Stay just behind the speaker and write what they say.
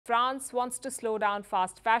France wants to slow down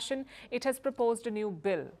fast fashion, it has proposed a new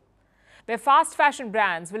bill. Their fast fashion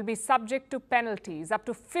brands will be subject to penalties up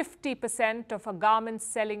to 50% of a garment's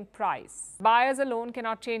selling price. Buyers alone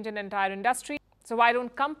cannot change an entire industry, so why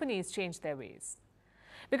don't companies change their ways?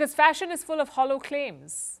 Because fashion is full of hollow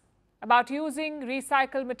claims about using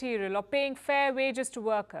recycled material or paying fair wages to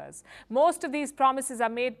workers. Most of these promises are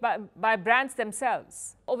made by brands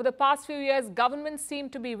themselves. Over the past few years, governments seem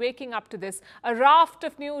to be waking up to this. A raft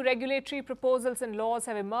of new regulatory proposals and laws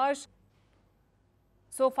have emerged.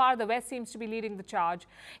 So far, the West seems to be leading the charge.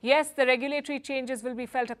 Yes, the regulatory changes will be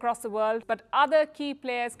felt across the world, but other key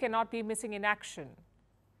players cannot be missing in action,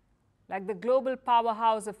 like the global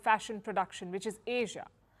powerhouse of fashion production, which is Asia.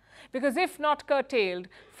 Because if not curtailed,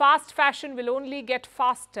 fast fashion will only get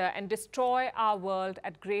faster and destroy our world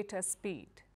at greater speed.